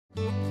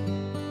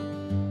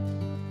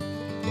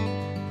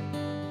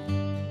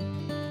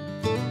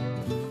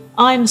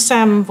I'm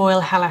Sam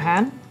Voyle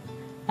Hallihan.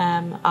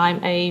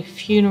 I'm a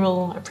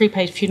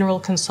prepaid funeral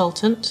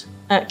consultant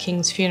at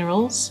King's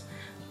Funerals,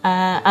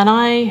 and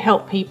I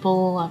help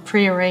people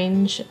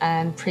pre-arrange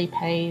and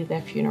prepay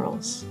their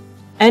funerals.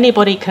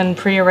 Anybody can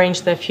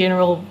pre-arrange their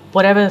funeral,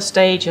 whatever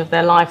stage of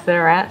their life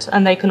they're at,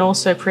 and they can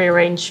also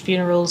pre-arrange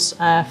funerals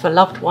for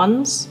loved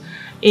ones.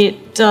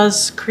 It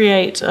does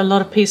create a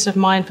lot of peace of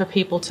mind for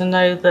people to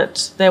know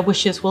that their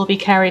wishes will be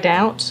carried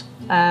out,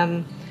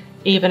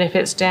 even if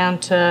it's down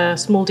to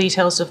small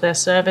details of their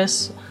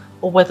service,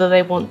 or whether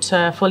they want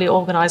to fully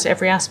organise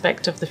every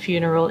aspect of the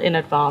funeral in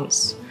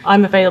advance.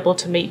 I'm available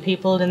to meet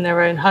people in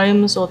their own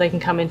homes, or they can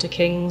come into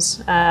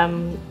King's.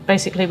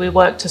 Basically, we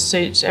work to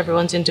suit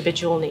everyone's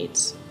individual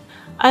needs.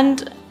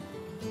 And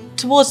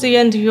towards the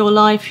end of your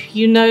life,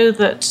 you know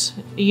that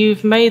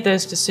you've made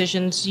those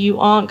decisions. You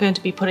aren't going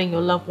to be putting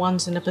your loved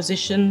ones in a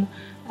position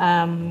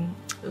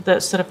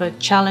that's sort of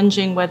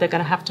challenging, where they're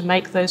going to have to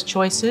make those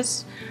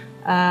choices.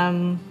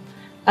 And,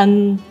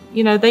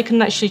 you know, they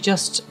can actually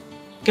just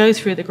go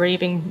through the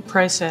grieving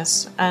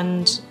process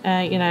and,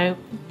 you know,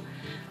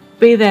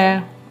 be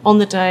there on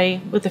the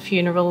day with the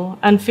funeral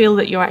and feel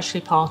that you're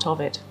actually part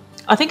of it.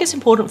 I think it's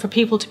important for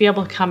people to be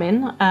able to come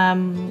in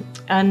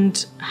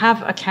and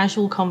have a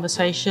casual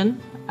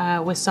conversation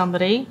with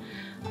somebody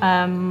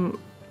and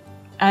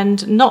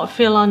not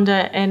feel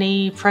under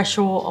any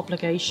pressure or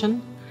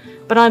obligation.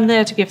 But I'm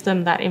there to give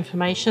them that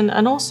information,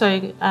 and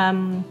also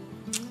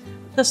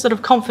the sort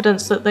of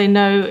confidence that they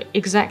know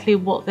exactly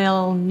what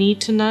they'll need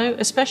to know,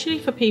 especially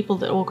for people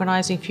that are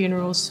organising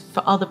funerals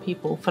for other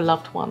people, for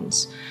loved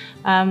ones.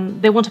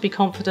 They want to be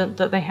confident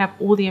that they have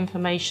all the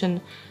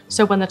information,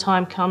 so when the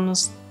time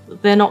comes,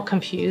 they're not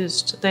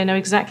confused. They know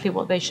exactly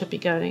what they should be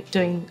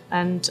doing,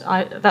 and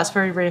that's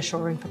very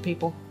reassuring for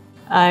people.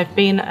 I've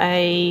been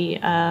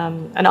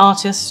an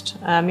artist,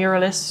 a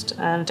muralist,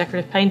 and a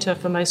decorative painter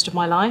for most of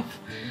my life.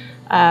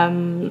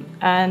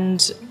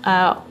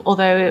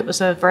 Although it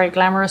was a very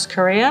glamorous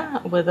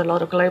career with a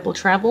lot of global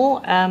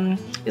travel,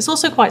 it's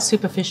also quite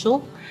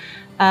superficial.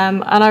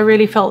 And I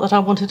really felt that I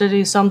wanted to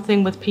do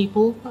something with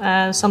people,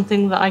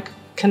 something that I could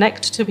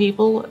connect to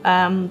people,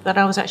 that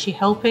I was actually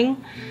helping.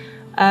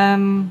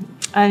 And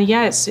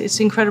yeah, it's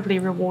incredibly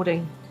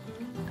rewarding.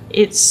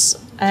 It's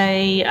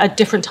a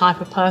different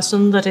type of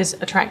person that is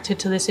attracted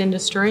to this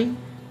industry.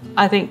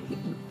 I think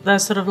the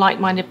sort of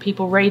like-minded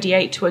people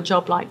radiate to a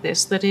job like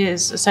this that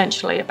is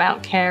essentially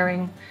about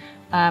caring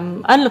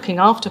and looking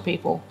after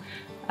people.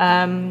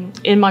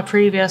 In my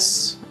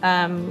previous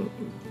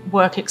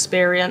work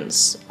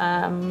experience,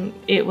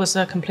 it was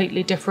a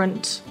completely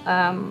different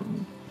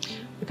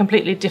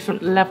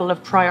level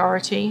of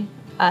priority,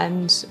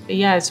 and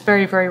yeah, it's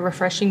very, very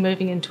refreshing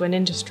moving into an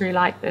industry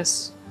like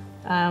this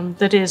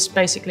that is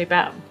basically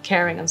about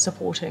caring and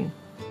supporting.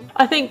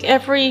 I think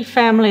every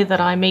family that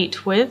I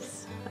meet with,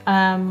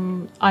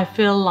 I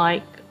feel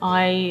like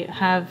I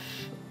have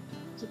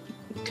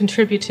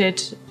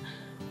contributed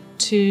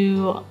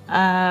to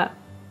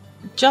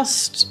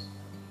just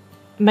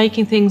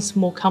making things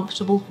more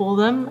comfortable for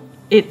them.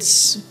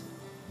 It's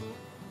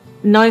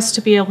nice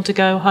to be able to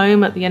go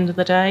home at the end of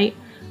the day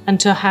and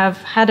to have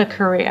had a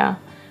career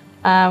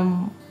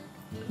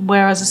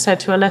where, as I said,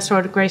 to a lesser or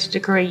a greater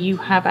degree, you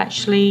have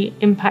actually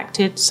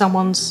impacted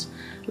someone's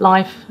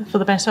life for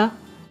the better.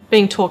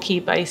 Being Torquay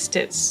based,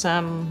 it's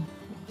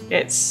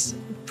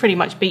pretty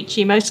much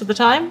beachy most of the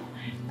time.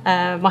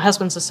 My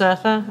husband's a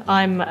surfer.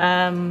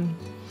 I'm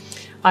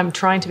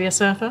trying to be a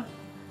surfer.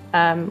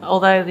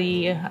 Although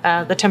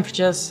the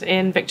temperatures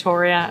in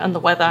Victoria and the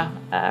weather,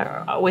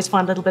 I always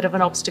find a little bit of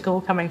an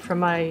obstacle coming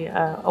from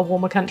a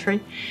warmer country.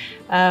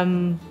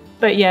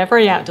 But yeah,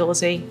 very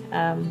outdoorsy.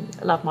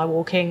 I love my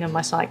walking and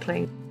my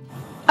cycling.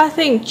 I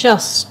think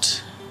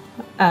just,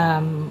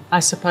 I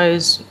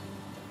suppose,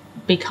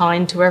 be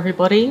kind to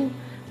everybody.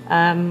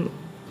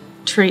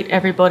 Treat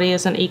everybody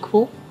as an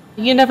equal.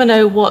 You never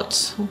know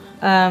what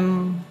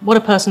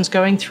a person's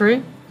going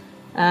through.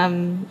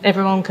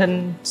 Everyone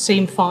can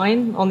seem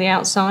fine on the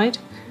outside,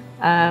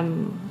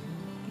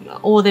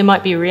 or they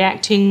might be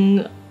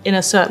reacting in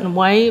a certain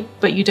way,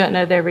 but you don't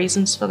know their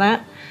reasons for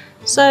that.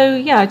 So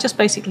yeah, just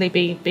basically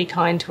be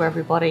kind to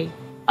everybody.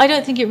 I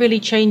don't think it really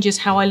changes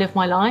how I live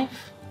my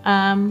life,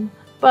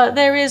 but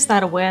there is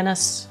that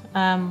awareness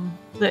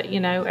that,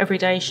 you know, every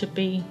day should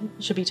be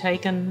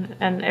taken,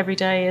 and every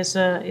day is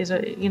a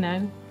you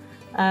know,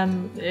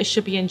 it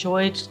should be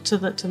enjoyed to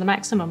the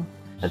maximum.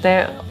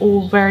 They're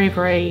all very,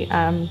 very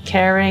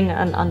caring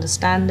and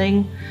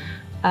understanding,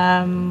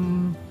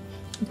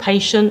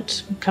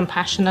 patient,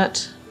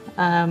 compassionate.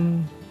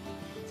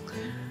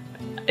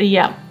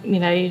 Yeah, you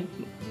know,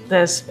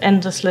 there's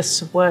endless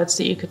lists of words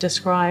that you could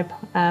describe,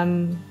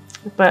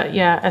 but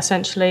yeah,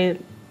 essentially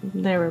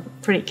they're a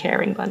pretty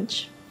caring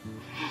bunch.